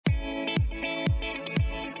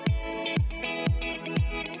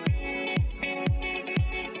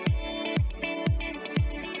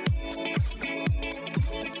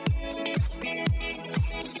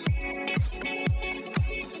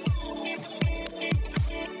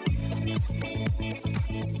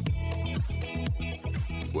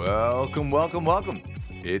Welcome, welcome, welcome.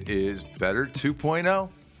 It is Better 2.0,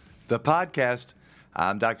 the podcast.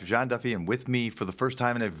 I'm Dr. John Duffy, and with me for the first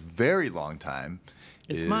time in a very long time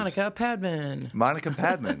is Monica Padman. Monica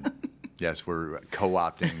Padman. Yes, we're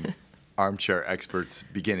co-opting armchair experts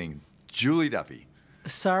beginning. Julie Duffy.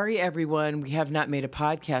 Sorry, everyone. We have not made a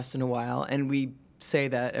podcast in a while, and we say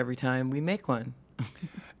that every time we make one.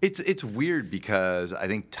 It's weird because I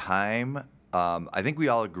think time, I think we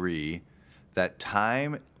all agree that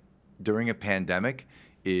time during a pandemic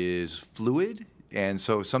is fluid. And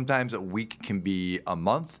so sometimes a week can be a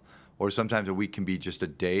month, or sometimes a week can be just a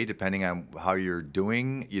day, depending on how you're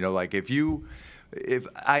doing. You know, like if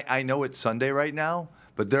I know it's Sunday right now,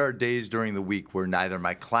 but there are days during the week where neither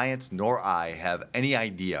my clients nor I have any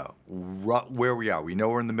idea where we are. We know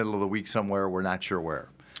we're in the middle of the week somewhere. We're not sure where.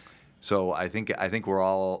 So I think we're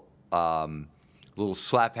all a little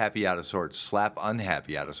slap happy out of sorts, slap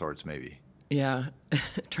unhappy out of sorts, maybe. Yeah,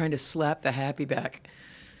 trying to slap the happy back.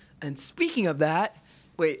 And speaking of that,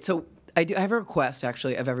 wait, so I have a request,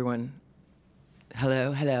 actually, of everyone.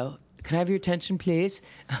 Hello. Can I have your attention, please?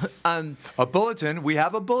 A bulletin. We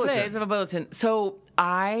have a bulletin. Please, we have a bulletin. So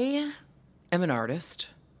I am an artist.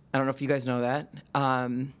 I don't know if you guys know that.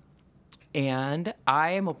 And I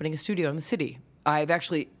am opening a studio in the city. I'm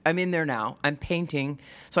in there now. I'm painting.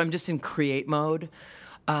 So I'm just in create mode.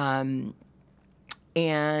 And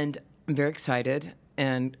I'm very excited,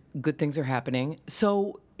 and good things are happening.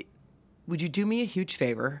 So would you do me a huge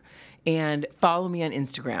favor and follow me on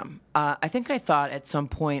Instagram? I think I thought at some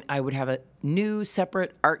point I would have a new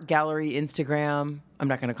separate art gallery Instagram. I'm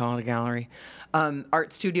not going to call it a gallery.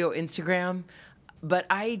 Art studio Instagram. But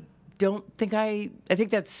I think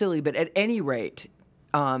that's silly. But at any rate,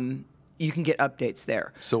 you can get updates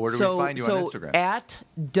there. So where do we find you on Instagram? At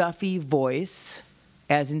Duffy Voice,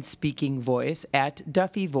 as in speaking voice, at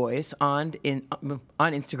Duffy Voice on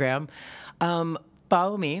Instagram.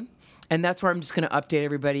 Follow me. And that's where I'm just going to update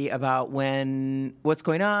everybody about what's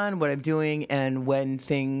going on, what I'm doing, and when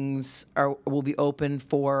things will be open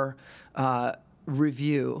for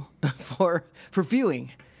review, for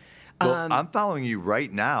viewing. Well, I'm following you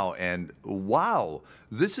right now, and wow,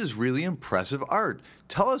 this is really impressive art.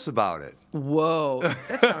 Tell us about it. Whoa,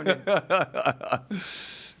 that sounded...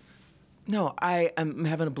 No, I am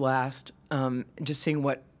having a blast. Just seeing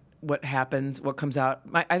what happens, what comes out.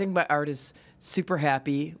 I think my art is super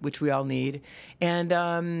happy, which we all need.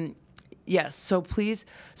 And yes, so please,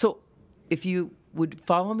 if you would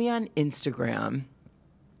follow me on Instagram,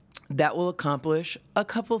 that will accomplish a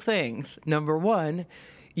couple things. Number one,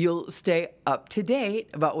 you'll stay up to date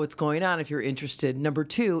about what's going on if you're interested. Number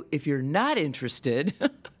two, if you're not interested,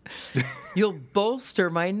 you'll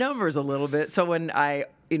bolster my numbers a little bit. So when I,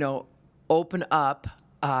 open up,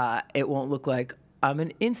 it won't look like I'm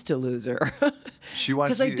an Insta loser. She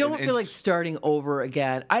wants because I don't feel like starting over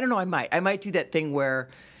again. I don't know. I might do that thing where,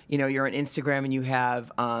 you're on Instagram and you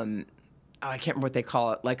have, I can't remember what they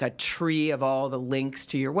call it, like a tree of all the links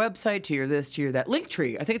to your website, to your this, to your that. Link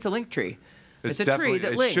tree. I think it's a link tree. It's a tree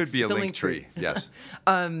that links. It should be it's a link tree. Yes.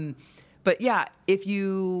 But yeah, if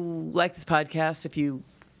you like this podcast, if you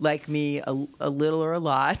like me a little or a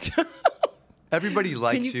lot. Everybody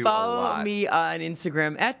likes you a lot. Can you follow me on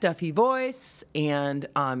Instagram at Duffy Voice, and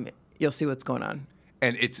you'll see what's going on.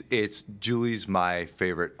 And it's Julie's my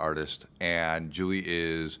favorite artist, and Julie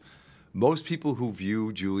is, most people who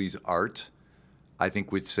view Julie's art, I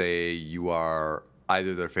think would say you are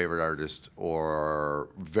either their favorite artist or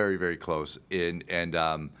very, very close. And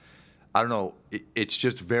I don't know, it's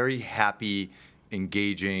just very happy,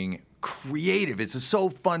 engaging, creative. It's so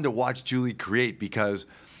fun to watch Julie create because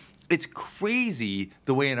it's crazy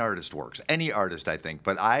the way an artist works. Any artist, I think.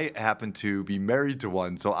 But I happen to be married to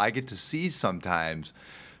one, so I get to see sometimes.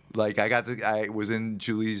 Like I was in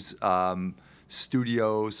Julie's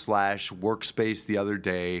studio / workspace the other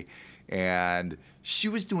day, and she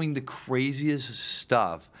was doing the craziest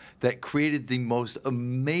stuff that created the most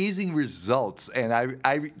amazing results. And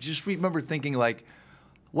I just remember thinking, like,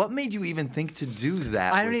 what made you even think to do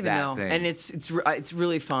that? I don't even know. Thing? And it's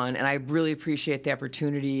really fun, and I really appreciate the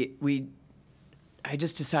opportunity. I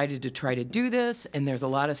just decided to try to do this, and there's a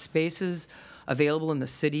lot of spaces available in the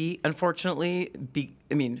city. Unfortunately,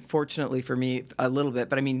 fortunately for me a little bit,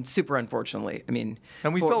 but super unfortunately. And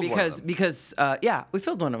we filled one of them. Because we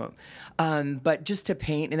filled one of them. But just to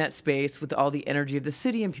paint in that space with all the energy of the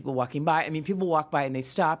city and people walking by. People walk by and they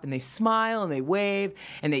stop and they smile and they wave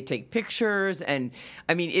and they take pictures. And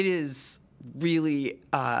it is really,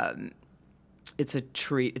 it's a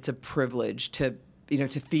treat. It's a privilege to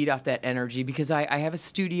feed off that energy because I have a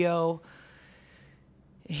studio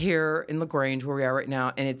here in LaGrange where we are right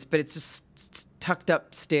now, and it's just tucked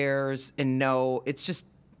up stairs, and it's just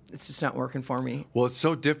not working for me. Well, it's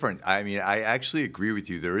so different. I mean, I actually agree with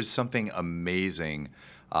you. There is something amazing.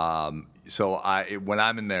 When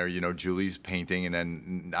I'm in there, Julie's painting, and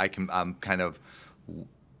then I'm kind of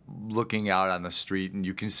looking out on the street, and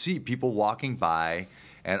you can see people walking by,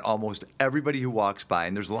 and almost everybody who walks by,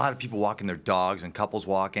 and there's a lot of people walking their dogs and couples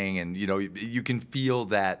walking, and you can feel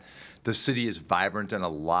that the city is vibrant and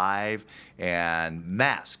alive and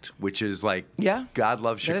masked, which is like, God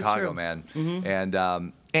loves Chicago, man.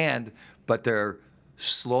 Mm-hmm. But they're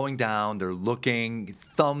slowing down, they're looking,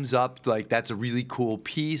 thumbs up, like that's a really cool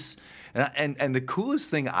piece. And the coolest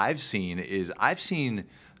thing I've seen is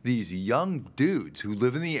these young dudes who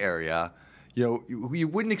live in the area, you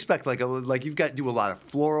wouldn't expect, like you've got to do a lot of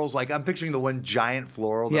florals. Like I'm picturing the one giant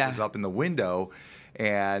floral that was up in the window,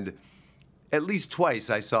 and at least twice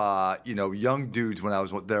I saw, young dudes when I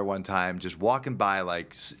was there one time just walking by,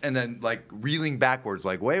 and then reeling backwards,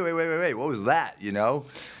 like, wait, what was that,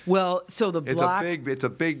 Well, so the block... It's a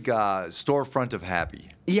big storefront of Happy.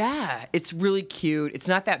 Yeah, it's really cute. It's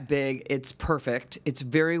not that big. It's perfect. It's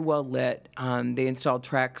very well lit. They installed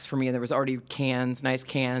Trex for me, and there was already cans, nice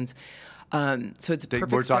cans. So it's a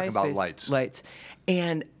perfect We're talking size about space. lights.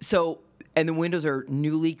 And the windows are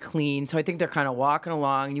newly clean. So I think they're kind of walking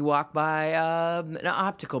along. You walk by an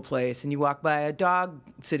optical place, and you walk by a dog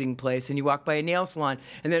sitting place, and you walk by a nail salon.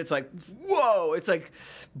 And then it's like, whoa, it's like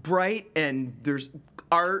bright, and there's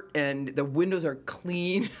art, and the windows are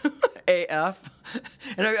clean AF.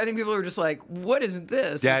 And I think people are just like, what is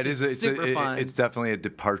this? Yeah, it's super fun. It's definitely a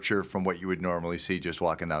departure from what you would normally see just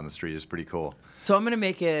walking down the street. It's pretty cool. So I'm going to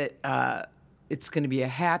make it... it's going to be a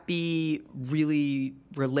happy, really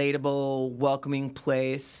relatable, welcoming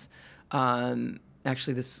place.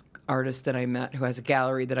 Actually, this artist that I met who has a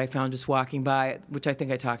gallery that I found just walking by, which I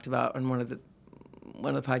think I talked about on one of the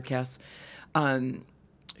podcasts.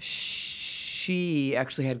 She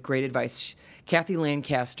actually had great advice. Kathy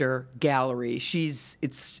Lancaster Gallery.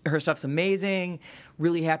 Her stuff's amazing.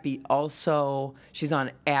 Really happy. Also, she's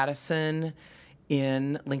on Addison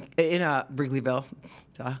in Wrigleyville.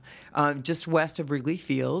 Just west of Wrigley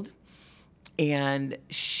Field. And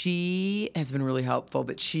she has been really helpful,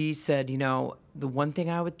 but she said, the one thing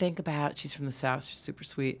I would think about, she's from the South, she's super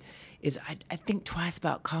sweet, is I think twice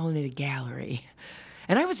about calling it a gallery.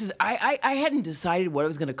 And I hadn't decided what I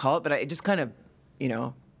was going to call it, but I just kind of,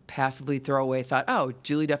 passively throw away thought, oh,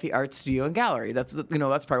 Julie Duffy Art Studio and Gallery. That's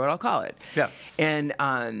probably what I'll call it. Yeah. And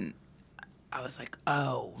I was like,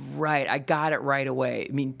 oh, right. I got it right away.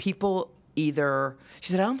 I mean, people... she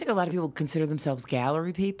said, I don't think a lot of people consider themselves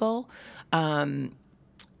gallery people.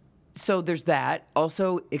 So there's that.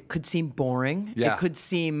 Also, it could seem boring. Yeah. It could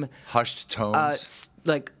seem... hushed tones.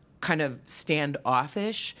 Kind of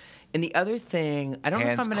standoffish. And the other thing, I don't know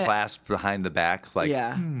if I'm going to... Hands clasped behind the back. Like,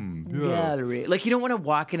 gallery. Like, you don't want to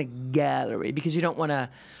walk in a gallery because you don't want to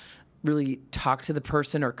really talk to the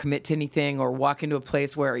person or commit to anything or walk into a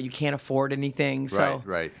place where you can't afford anything. So,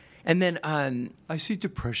 right. And then... I see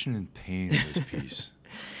depression and pain in this piece.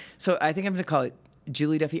 So I think I'm going to call it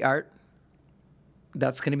Julie Duffy Art.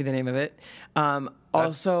 That's going to be the name of it.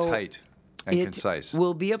 Also, tight and concise. It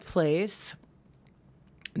will be a place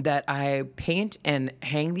that I paint and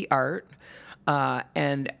hang the art.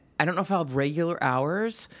 And I don't know if I'll have regular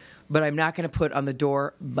hours, but I'm not going to put on the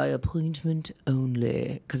door by appointment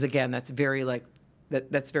only. Because again, that's very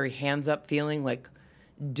that's very hands up feeling. Like,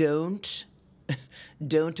 don't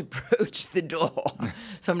approach the door.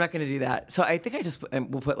 So I'm not going to do that. So I think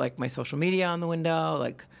we'll put my social media on the window,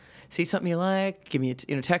 see something you like, give me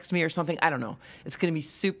text me or something. I don't know. It's going to be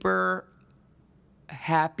super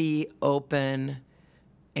happy, open,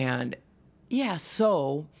 and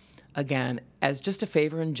so again, as just a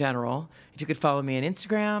favor in general, if you could follow me on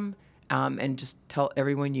Instagram and just tell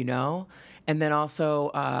everyone you know, and then also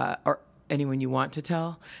or anyone you want to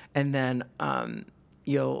tell, and then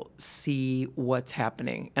you'll see what's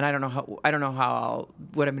happening. And I don't know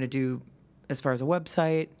what I'm going to do as far as a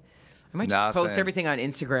website. I might just post everything on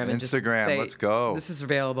Instagram and just say, let's go. This is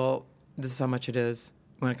available. This is how much it is.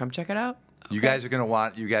 Want to come check it out? Okay. You guys are going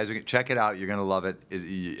to check it out. You're going to love it.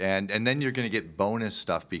 And then you're going to get bonus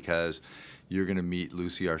stuff because you're going to meet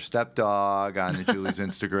Lucy, our stepdog, on Julie's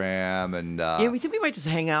Instagram. And yeah, we think we might just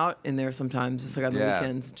hang out in there sometimes, just on the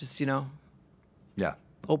weekends. Just, yeah,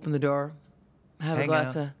 open the door, have a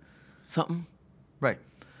glass of something. Right.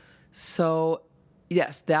 So,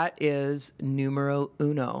 yes, that is numero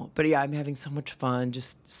uno. But yeah, I'm having so much fun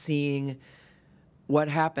just seeing what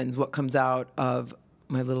happens, what comes out of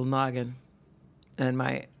my little noggin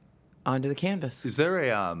and onto the canvas. Is there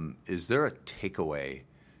a takeaway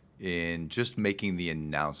in just making the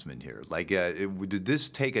announcement here? Like, did this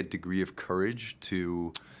take a degree of courage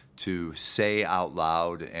to say out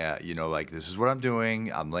loud, like, this is what I'm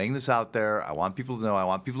doing. I'm laying this out there. I want people to know. I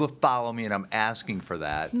want people to follow me, and I'm asking for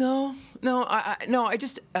that. No. I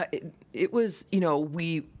just it was,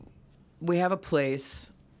 we have a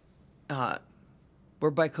place.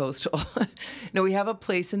 We're bi-coastal. No, we have a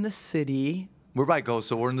place in the city. We're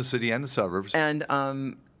bi-coastal. We're in the city and the suburbs. And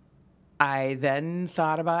I then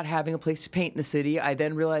thought about having a place to paint in the city. I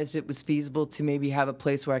then realized it was feasible to maybe have a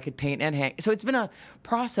place where I could paint and hang. So it's been a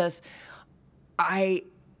process. I,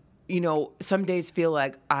 some days feel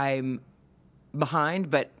like I'm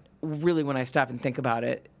behind, but really when I stop and think about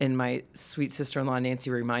it, and my sweet sister-in-law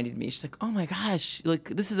Nancy reminded me, she's like, oh my gosh, like,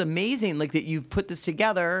 this is amazing, like, that you've put this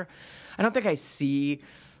together. I don't think I see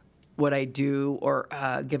what I do or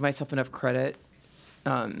give myself enough credit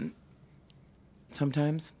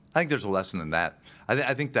sometimes. I think there's a lesson in that.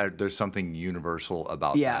 I think that there's something universal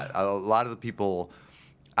about that. A lot of the people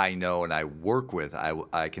I know and I work with,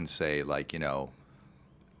 I can say, like,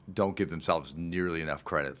 don't give themselves nearly enough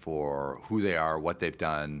credit for who they are, what they've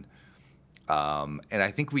done. And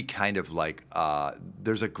I think we kind of like,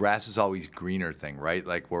 there's a grass is always greener thing, right?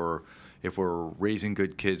 Like, if we're raising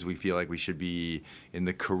good kids, we feel like we should be in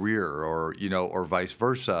the career or vice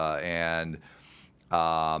versa. And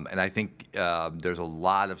I think there's a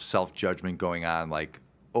lot of self-judgment going on, like,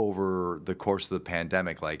 over the course of the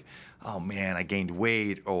pandemic, like, oh man, I gained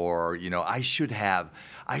weight, or I should have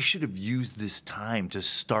used this time to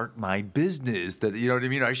start my business. That what I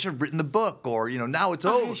mean. I should have written the book, or now it's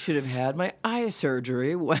over. I should have had my eye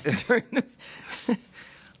surgery during the.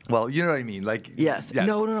 Well, you know what I mean, like, yes.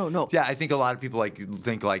 No. Yeah, I think a lot of people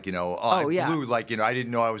think I blew, like, I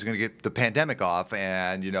didn't know I was going to get the pandemic off,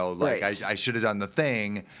 and like, right. I should have done the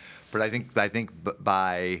thing, but I think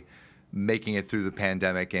by making it through the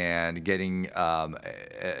pandemic and getting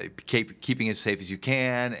keeping as safe as you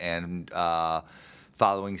can, and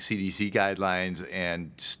following CDC guidelines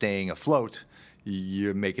and staying afloat,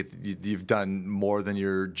 you've done more than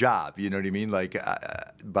your job. You know what I mean? Like,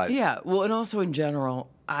 but yeah. Well, and also in general,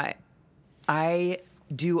 I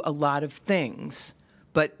do a lot of things,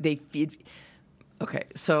 but they feed. Okay,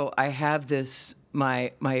 so I have this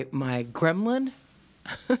my gremlin.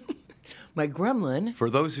 My gremlin. For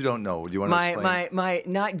those who don't know, do you want to explain? My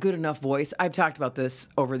not good enough voice, I've talked about this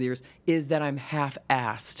over the years, is that I'm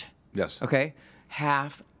half-assed. Yes. Okay?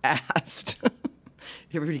 Half-assed.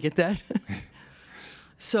 Everybody get that?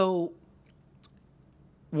 So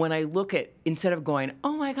when I look at, instead of going,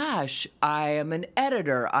 oh my gosh, I am an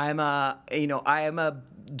editor, I'm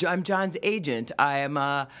John's agent, I am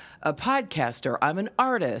a podcaster, I'm an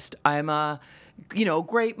artist, I'm a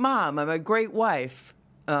great mom, I'm a great wife.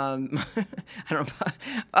 I don't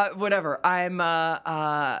know, whatever. I'm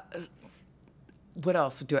what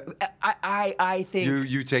else do I think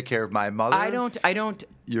you take care of my mother? I don't.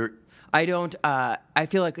 I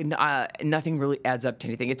feel like nothing really adds up to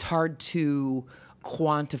anything. It's hard to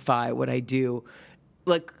quantify what I do.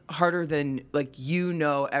 Like, harder than, like,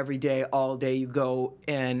 every day, all day you go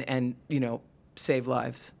in and save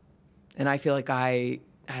lives. And I feel like I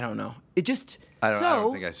don't know. It just I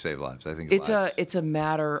don't think I save lives. I think it's a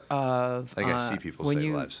matter of. I think I see people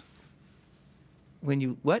save lives. When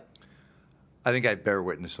you what? I think I bear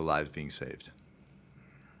witness to lives being saved.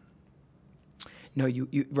 No,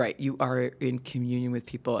 you right. You are in communion with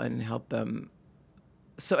people and help them.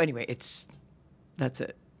 So anyway, that's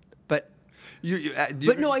it. But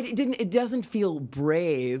no, I didn't. It doesn't feel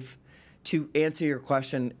brave to answer your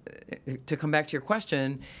question. To come back to your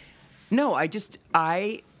question, no,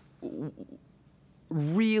 I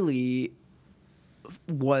really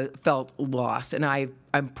felt lost, and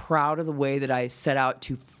I'm proud of the way that I set out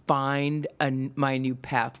to find my new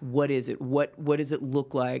path. What is it? What does it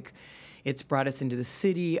look like? It's brought us into the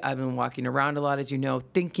city. I've been walking around a lot, as you know,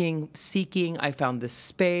 thinking, seeking. I found this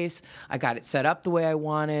space. I got it set up the way I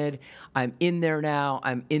wanted. I'm in there now.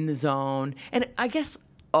 I'm in the zone. And I guess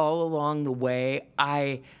all along the way,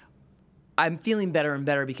 I'm feeling better and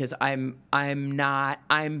better because I'm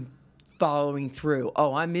following through.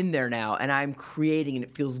 Oh, I'm in there now, and I'm creating, and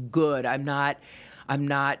it feels good. I'm not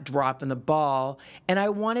dropping the ball. And I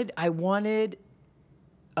wanted.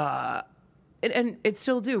 And it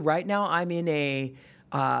still do. Right now, I'm in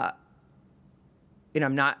I'm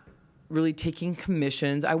not really taking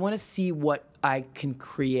commissions. I want to see what I can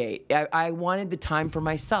create. I wanted the time for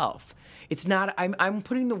myself. It's not, I'm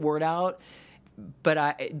putting the word out,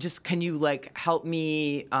 but can you, like, help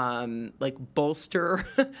me, like, bolster,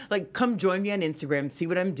 like, come join me on Instagram, see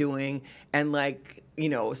what I'm doing, and, like,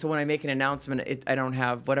 so when I make an announcement, I don't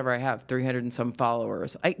have whatever I have, 300 and some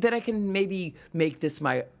followers. That I can maybe make this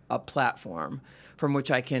a platform from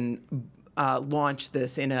which I can launch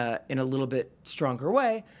this in a little bit stronger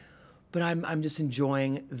way. But I'm just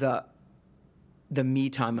enjoying the me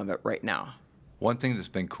time of it right now. One thing that's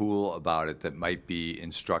been cool about it that might be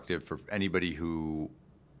instructive for anybody who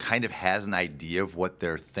kind of has an idea of what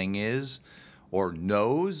their thing is or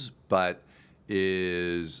knows, but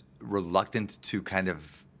is reluctant to kind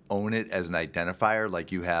of own it as an identifier,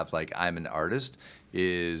 like you have, like I'm an artist,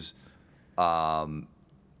 is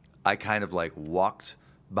I kind of like walked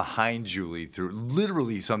behind Julie through,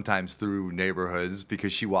 literally sometimes through neighborhoods,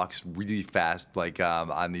 because she walks really fast, like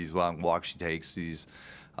on these long walks she takes, these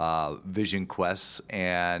vision quests,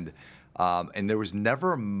 and there was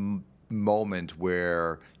never a moment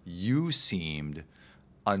where you seemed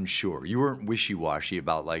unsure. You weren't wishy-washy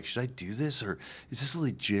about, like, should I do this, or is this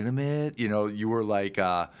legitimate? You were like,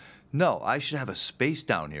 no, I should have a space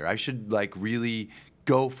down here. I should like really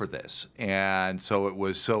go for this. And so it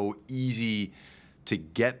was so easy to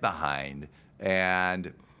get behind,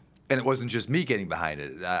 and it wasn't just me getting behind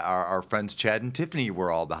it. Our friends Chad and Tiffany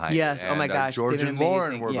were all behind it. Yes, oh my gosh, George and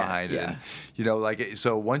Lauren were yeah, behind it. yeah. And,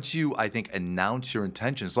 so once you, I think, announce your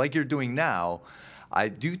intentions, like you're doing now, I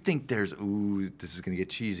do think this is going to get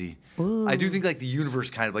cheesy. Ooh. I do think like the universe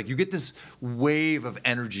kind of, like, you get this wave of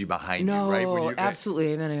energy behind you, right? No,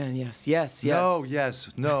 absolutely. Amen. Yes. No, yes,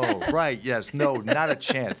 no, right, yes, no, not a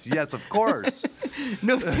chance. Yes, of course.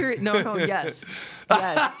 No, serious. No, yes.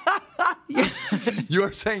 Yes. You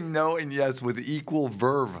are saying no and yes with equal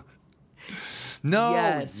verve. No,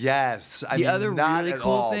 yes. I mean, other not really at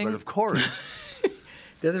cool all, thing, but of course.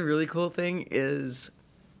 The other really cool thing is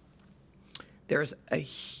there's a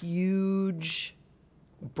huge,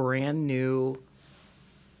 brand new,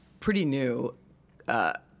 pretty new,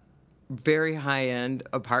 very high-end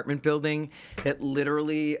apartment building that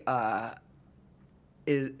literally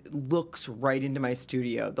looks right into my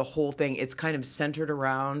studio. The whole thing, it's kind of centered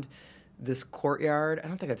around this courtyard. I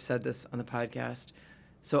don't think I've said this on the podcast.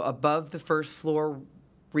 So above the first floor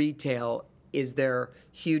retail is their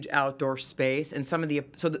huge outdoor space, and some of the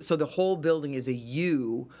so the whole building is a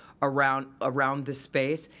U around this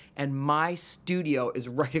space, and my studio is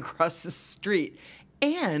right across the street.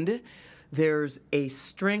 And there's a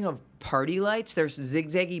string of party lights. There's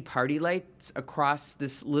zigzaggy party lights across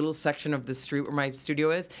this little section of the street where my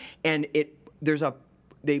studio is, and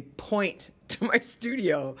they point to my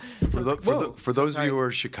studio. So for those of you who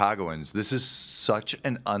are Chicagoans, this is such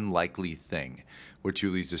an unlikely thing, what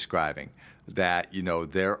Julie's describing, that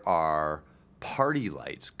there are party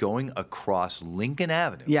lights going across Lincoln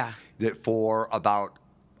Avenue. Yeah. That for about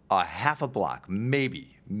a half a block,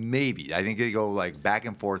 maybe. I think they go like back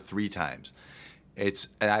and forth 3 times. And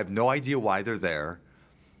I have no idea why they're there,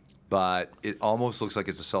 but it almost looks like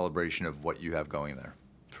it's a celebration of what you have going there.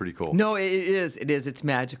 Pretty cool. No, it is. It's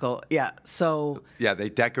magical. Yeah. So. Yeah, they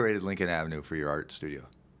decorated Lincoln Avenue for your art studio.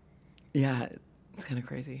 Yeah, it's kind of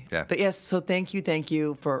crazy. Yeah. But yes, so thank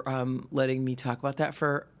you for letting me talk about that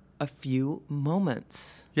for a few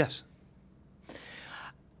moments. Yes.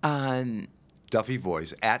 Duffy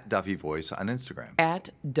Voice, at Duffy Voice on Instagram. At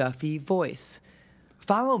Duffy Voice.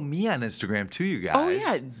 Follow me on Instagram too, you guys. Oh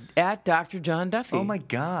yeah, at Dr. John Duffy. Oh my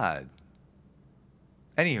God.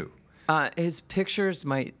 Anywho. His pictures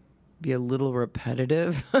might be a little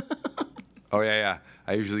repetitive. Oh yeah.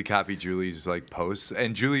 I usually copy Julie's like posts,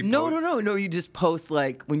 and Julie. No. You just post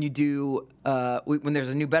like when you do when there's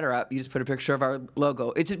a new Better up, you just put a picture of our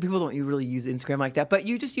logo. It's just, people don't really use Instagram like that, but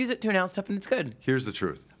you just use it to announce stuff, and it's good. Here's the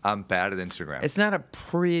truth: I'm bad at Instagram. It's not a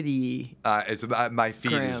pretty. It's my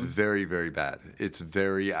feed is very, very bad. It's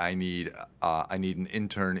very. I need an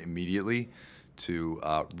intern immediately to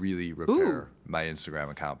really repair my Instagram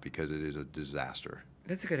account because it is a disaster.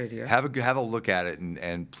 That's a good idea. Have a look at it,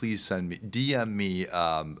 and please DM me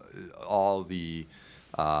all the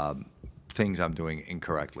things I'm doing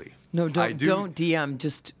incorrectly. No, don't DM.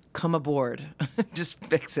 Just come aboard. Just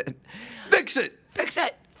fix it. Fix it. Fix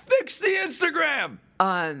it. Fix the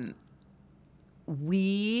Instagram.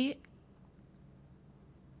 We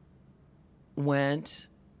went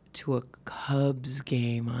to a Cubs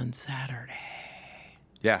game on Saturday.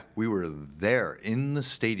 Yeah, we were there in the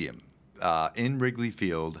stadium. In Wrigley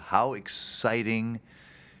Field. How exciting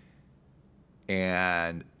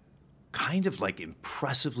and kind of like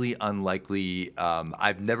impressively unlikely.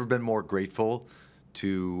 I've never been more grateful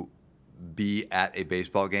to be at a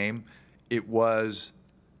baseball game. It was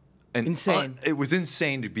And Insane. It was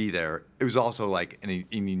insane to be there. It was also like an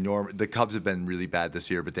enormous. The Cubs have been really bad this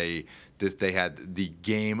year, but they had the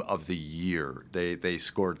game of the year. They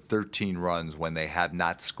scored 13 runs when they have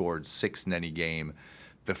not scored 6 in any game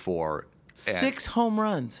before. 6 home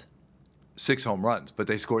runs. 6 home runs, but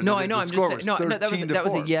they scored. No, the, I know. The I'm score just saying. was No, 13 to that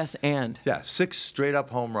was 4. a yes and. Yeah, 6 straight up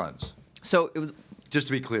home runs. So it was. Just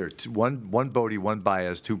to be clear, one Bodie, 1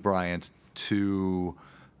 Baez, 2 Bryant, 2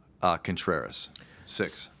 Contreras.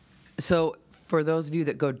 6. So for those of you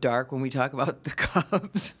that go dark when we talk about the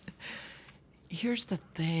Cubs, here's the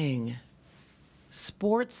thing.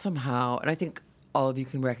 Sports somehow, and I think all of you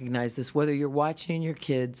can recognize this, whether you're watching your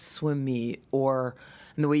kids swim meet or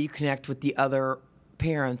in the way you connect with the other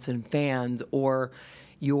parents and fans or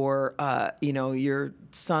your, your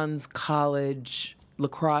son's college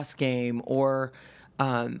lacrosse game or,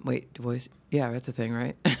 boys, yeah, that's a thing,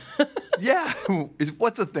 right? Yeah,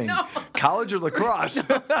 what's the thing? No. College or lacrosse?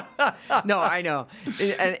 No, I know.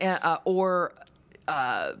 Or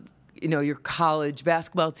your college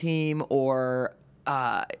basketball team, or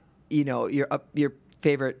your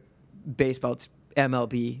favorite baseball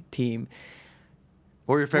MLB team,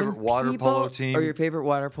 Or your favorite water polo team? or your favorite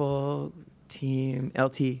water polo team.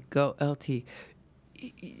 LT, go LT.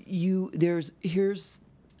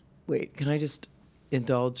 Wait, can I just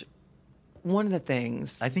indulge? One of the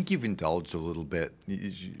things I think you've indulged a little bit.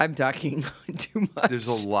 I'm talking too much. There's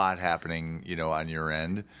a lot happening, on your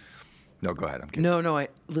end. No, go ahead. I'm kidding. No.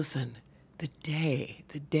 Listen. The day.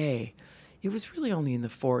 It was really only in the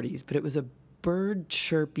 40s, but it was a bird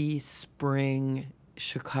chirpy spring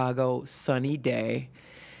Chicago sunny day.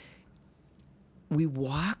 We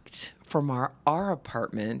walked from our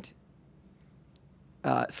apartment /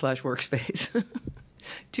 workspace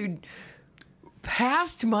to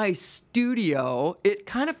past my studio. It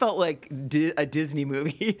kind of felt like a Disney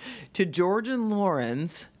movie to George and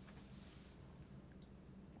Lauren's.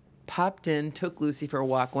 Popped in, took Lucy for a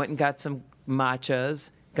walk, went and got some matchas,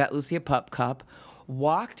 got Lucy a pup cup,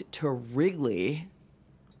 walked to Wrigley.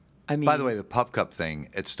 By the way, the pup cup thing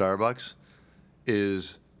at Starbucks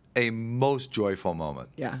is a most joyful moment.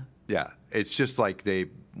 Yeah. Yeah. It's just like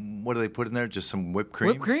what do they put in there? Just some whipped cream?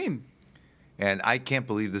 Whipped cream. And I can't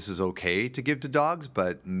believe this is okay to give to dogs,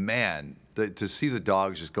 but man, to see the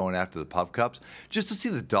dogs just going after the pup cups, just to see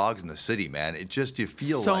the dogs in the city, man, you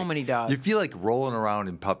feel so like many dogs. You feel like rolling around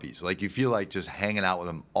in puppies, like you feel like just hanging out with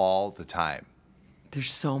them all the time.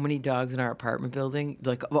 There's so many dogs in our apartment building,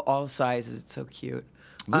 like of all sizes. It's so cute.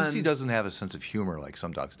 Lucy doesn't have a sense of humor like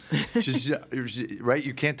some dogs. She's right.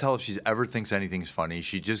 You can't tell if she ever thinks anything's funny.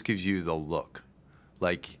 She just gives you the look,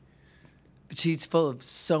 like. She's full of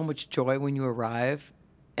so much joy when you arrive,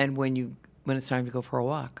 and when it's time to go for a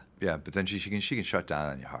walk. Yeah, but then she can shut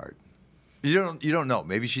down on you hard. You don't know.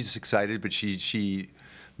 Maybe she's excited, but she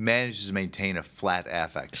manages to maintain a flat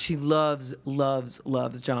affect. She loves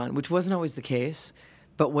John, which wasn't always the case.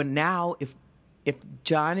 But if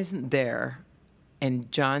John isn't there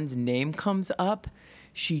and John's name comes up,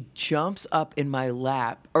 she jumps up in my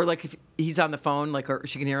lap. Or like if he's on the phone, or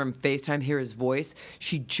she can hear him FaceTime, hear his voice,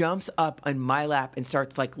 she jumps up on my lap and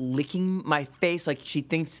starts like licking my face like she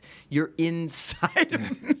thinks you're inside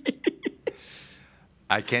of me.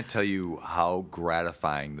 I can't tell you how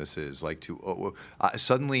gratifying this is. Like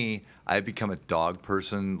suddenly I've become a dog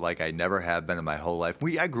person like I never have been in my whole life.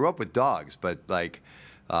 I grew up with dogs, but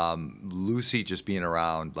Lucy just being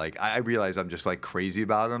around, I realize I'm just crazy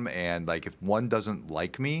about them. And if one doesn't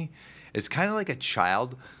like me, it's kind of like a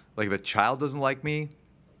child. Like if a child doesn't like me,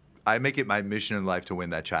 I make it my mission in life to win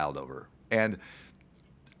that child over. And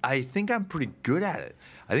I think I'm pretty good at it.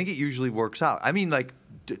 I think it usually works out. I mean,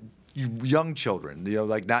 young children,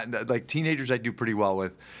 not teenagers I do pretty well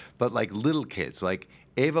with, but little kids,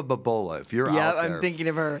 Ava Babola, if you're out there. Yeah, I'm thinking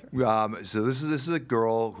of her. So this is a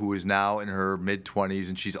girl who is now in her mid-20s,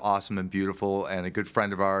 and she's awesome and beautiful and a good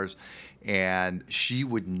friend of ours. And she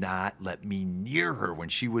would not let me near her when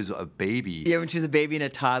she was a baby. Yeah, when she was a baby and a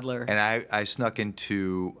toddler. And I snuck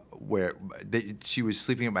into where she was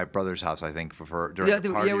sleeping at my brother's house, I think, during a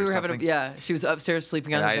party we were something. she was upstairs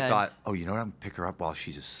sleeping on the bed. And I thought, I'm going to pick her up while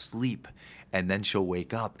she's asleep, and then she'll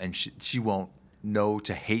wake up, and she won't know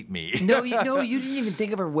to hate me. No, you didn't even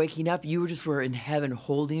think of her waking up. You were in heaven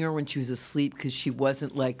holding her when she was asleep because she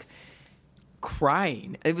wasn't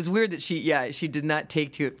crying. It was weird that she did not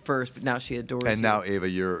take to it first, but now she adores you. And now,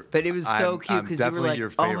 Ava, But it was so cute because you were like,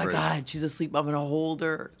 your oh favorite. my God, she's asleep. I'm going to hold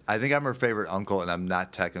her. I think I'm her favorite uncle, and I'm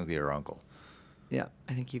not technically her uncle. Yeah,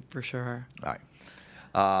 I think you for sure are. All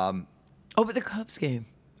right. But the Cubs game.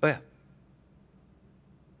 Oh, yeah.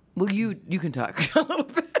 Well, you can talk a little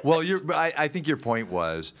bit. Well, I think your point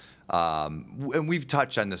was and we've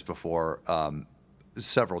touched on this before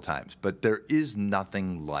several times, but there is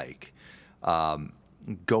nothing like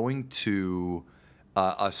going to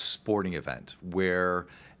a sporting event where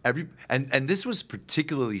and this was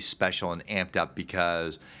particularly special and amped up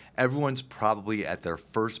because everyone's probably at their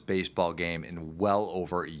first baseball game in well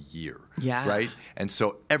over a year. Yeah. Right? And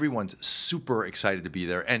so everyone's super excited to be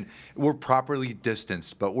there. And we're properly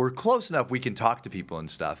distanced, but we're close enough we can talk to people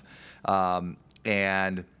and stuff.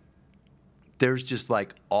 And there's just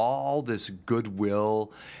like all this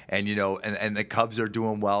goodwill and, and the Cubs are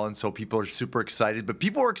doing well. And so people are super excited, but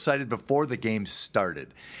people were excited before the game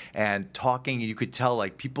started and talking. And you could tell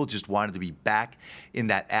like people just wanted to be back in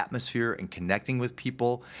that atmosphere and connecting with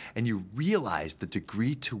people. And you realize the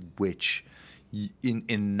degree to which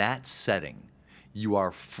in that setting, you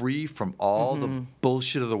are free from all the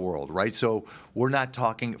bullshit of the world, right? So we're not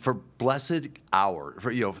talking for blessed hour,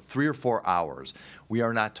 for 3 or 4 hours. We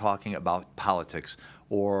are not talking about politics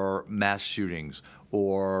or mass shootings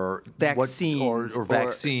or vaccines or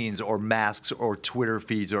vaccines or masks or Twitter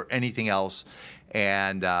feeds or anything else.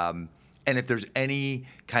 And if there's any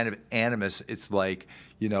kind of animus, it's like,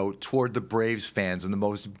 toward the Braves fans in the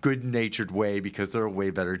most good-natured way because they're a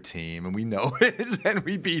way better team, and we know it, and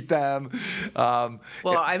we beat them. But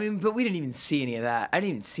we didn't even see any of that. I didn't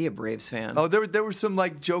even see a Braves fan. Oh, there was some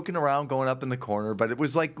like joking around going up in the corner, but it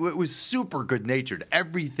was super good-natured.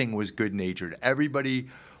 Everything was good-natured. Everybody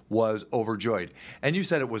was overjoyed. And you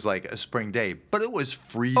said it was like a spring day, but it was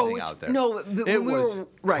freezing out there. No, it was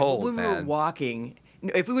cold, when we were walking.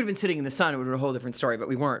 If we would have been sitting in the sun, it would have been a whole different story. But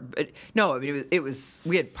we weren't. But no, I mean, it was.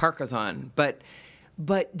 We had parkas on, but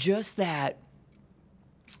just that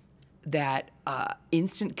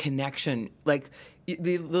instant connection, like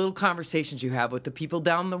the little conversations you have with the people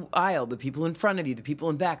down the aisle, the people in front of you, the people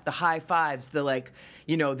in back, the high fives, the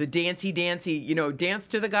the dancey, dance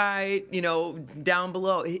to the guy, down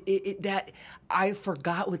below. That I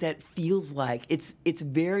forgot what that feels like. It's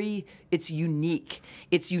unique.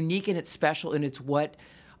 It's unique and it's special, and it's what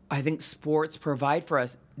I think sports provide for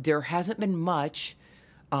us. There hasn't been much,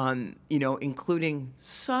 including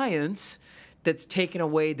science, that's taken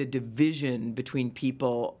away the division between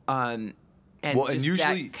people. And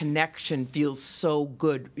usually that connection feels so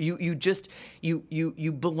good.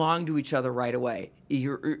 You belong to each other right away.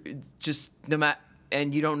 You're just no matter,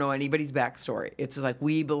 and you don't know anybody's backstory. It's just like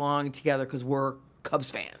we belong together because we're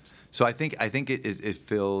Cubs fans. So I think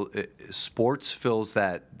sports fills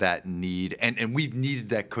that need, and we've needed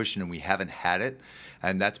that cushion and we haven't had it,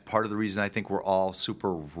 and that's part of the reason I think we're all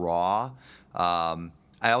super raw. I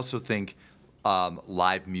also think.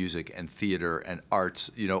 Live music and theater and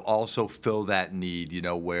arts, also fill that need,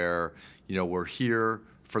 where, we're here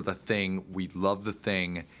for the thing, we love the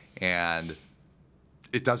thing, and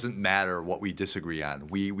it doesn't matter what we disagree on.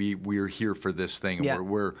 We're here for this thing, and yeah.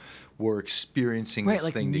 we're experiencing right, this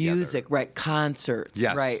like thing music, together. Right, concerts.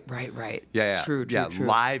 Yes. Right. Yeah. True.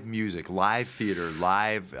 Live music, live theater,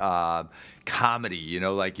 live comedy.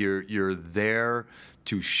 You're there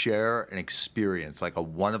to share an experience, like a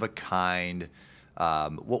one of a kind.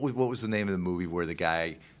 What was the name of the movie where the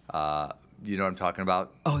guy, you know what I'm talking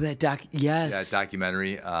about? Oh, that yes. Yeah,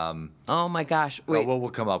 documentary. Oh my gosh! Wait, we'll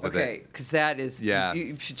come up with it. Okay, because that is. Yeah.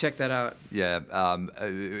 You should check that out. Yeah,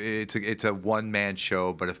 it's a one-man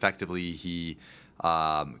show, but effectively he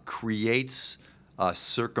creates a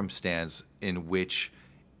circumstance in which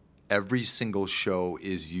every single show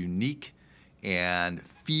is unique and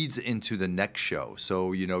feeds into the next show.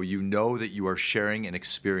 So, you know that you are sharing an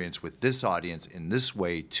experience with this audience in this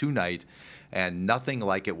way tonight, and nothing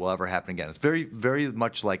like it will ever happen again. It's very, very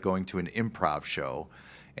much like going to an improv show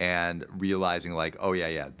and realizing like, oh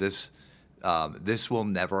yeah, this will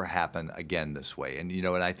never happen again this way. And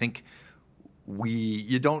and I think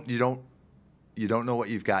you don't know what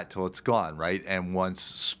you've got till it's gone, right? And once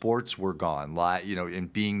sports were gone,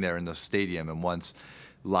 and being there in the stadium, and once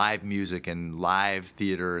live music and live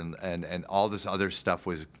theater and all this other stuff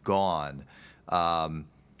was gone, I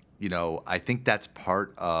think that's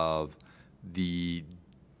part of the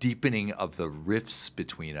deepening of the rifts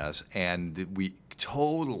between us, and we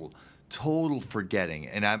total forgetting,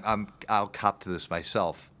 and I'll cop to this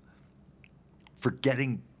myself,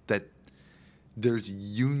 forgetting that there's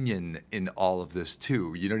union in all of this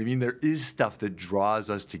too. You know what I mean? There is stuff that draws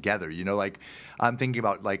us together. Like I'm thinking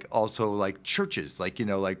about also churches.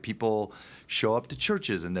 Like people show up to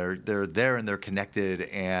churches and they're there and they're connected.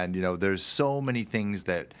 And there's so many things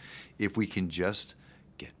that if we can just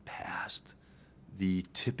get past the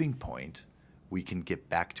tipping point, we can get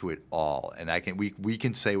back to it all. And we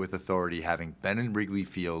can say with authority, having been in Wrigley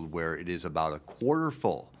Field, where it is about a quarter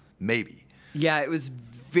full, maybe. Yeah, it was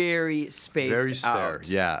very spaced Very spare, out.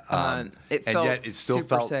 yeah. It and felt yet it still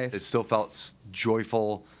super felt safe. it still felt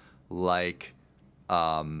joyful, like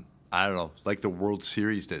I don't know, like the World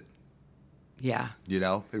Series did. Yeah. You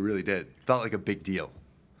know, it really did. Felt like a big deal.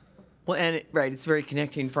 Well, and it's very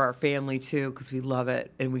connecting for our family too, because we love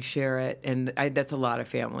it and we share it, and that's a lot of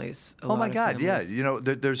families. Oh my God, yeah. You know,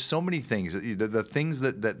 there's so many things. The things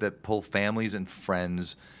that pull families and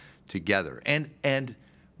friends together. And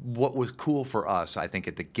what was cool for us, I think,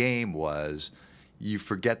 at the game was you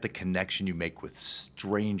forget the connection you make with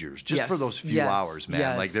strangers just for those few hours,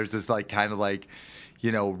 man. Like there's this like kind of like,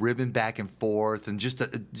 you know, ribbon back and forth and just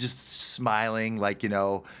smiling, like, you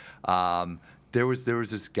know. There was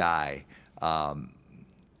this guy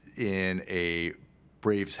in a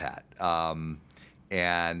Braves hat,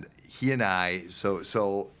 and he and I.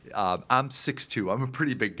 So I'm 6'2". I'm a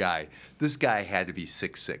pretty big guy. This guy had to be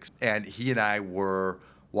 6'6", and he and I were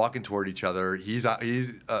walking toward each other. He's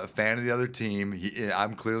a fan of the other team.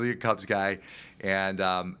 I'm clearly a Cubs guy, and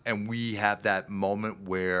we have that moment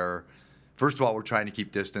where, first of all, we're trying to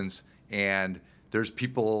keep distance, and there's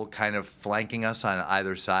people kind of flanking us on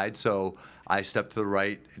either side. So I step to the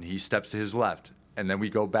right, and he steps to his left, and then we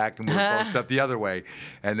go back and we both step the other way,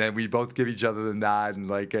 and then we both give each other the nod, and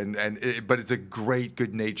but it's a great,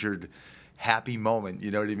 good-natured, happy moment.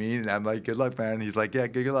 You know what I mean? And I'm like, "Good luck, man." And he's like, "Yeah,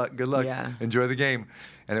 good luck, Yeah. enjoy the game."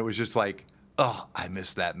 And it was just like, oh, I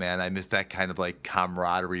miss that, man. I miss that kind of like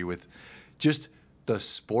camaraderie with just the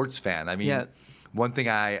sports fan. I mean, one thing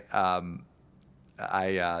I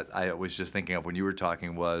was just thinking of when you were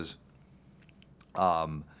talking was a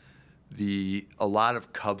lot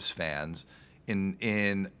of Cubs fans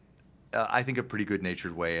in I think a pretty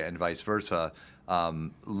good-natured way, and vice versa,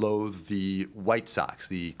 loathe the White Sox,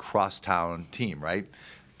 the crosstown team, right?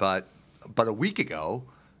 But a week ago,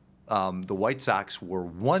 the White Sox were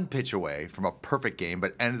one pitch away from a perfect game,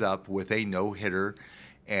 but ended up with a no-hitter,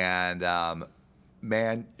 and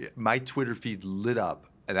man, my Twitter feed lit up.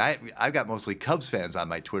 And I've got mostly Cubs fans on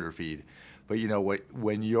my Twitter feed, but you know what?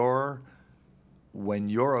 When you're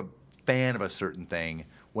a fan of a certain thing,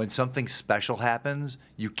 when something special happens,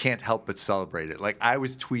 you can't help but celebrate it. Like I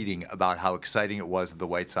was tweeting about how exciting it was that the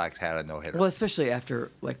White Sox had a no-hitter. Well, especially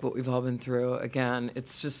after like what we've all been through. Again,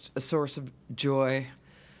 it's just a source of joy.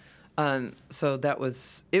 So that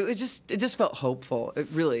was it. It just felt hopeful. It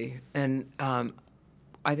really, and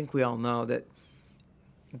I think we all know that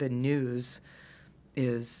the news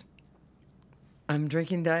is I'm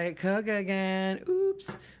drinking Diet Coke again.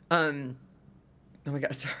 Oops. Oh my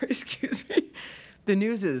God, sorry, excuse me. The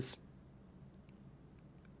news is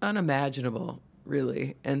unimaginable,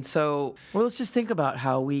 really. And so, well, let's just think about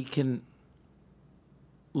how we can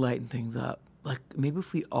lighten things up. Like maybe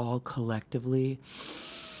if we all collectively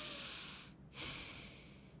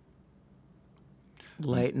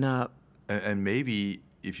lighten up. And maybe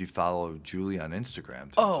if you follow Julie on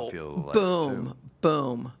Instagram, to feel a little lighter, boom, too.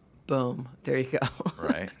 boom, boom. There you go.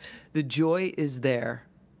 Right. The joy is there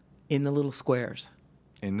in the little squares.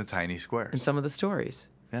 In the tiny squares. In some of the stories.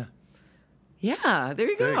 Yeah. Yeah, there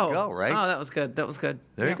you go. There you go, right? Oh, that was good. That was good.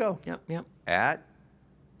 There you go. Yep. At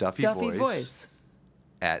Duffy Voice.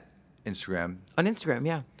 At Instagram. On Instagram,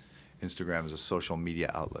 yeah. Instagram is a social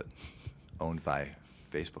media outlet owned by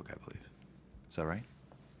Facebook, I believe. Is that right?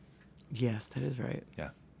 Yes, that is right.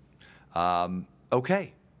 Yeah.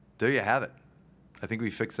 Okay. There you have it. I think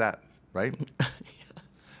we fixed that, right?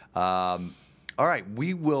 All right.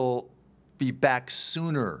 We will be back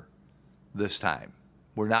sooner this time.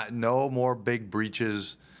 No more big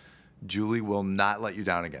breaches. Julie will not let you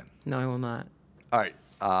down again. No, I will not. All right.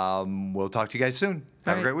 We'll talk to you guys soon.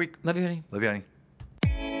 Have a great week. Love you, honey. Love you, honey.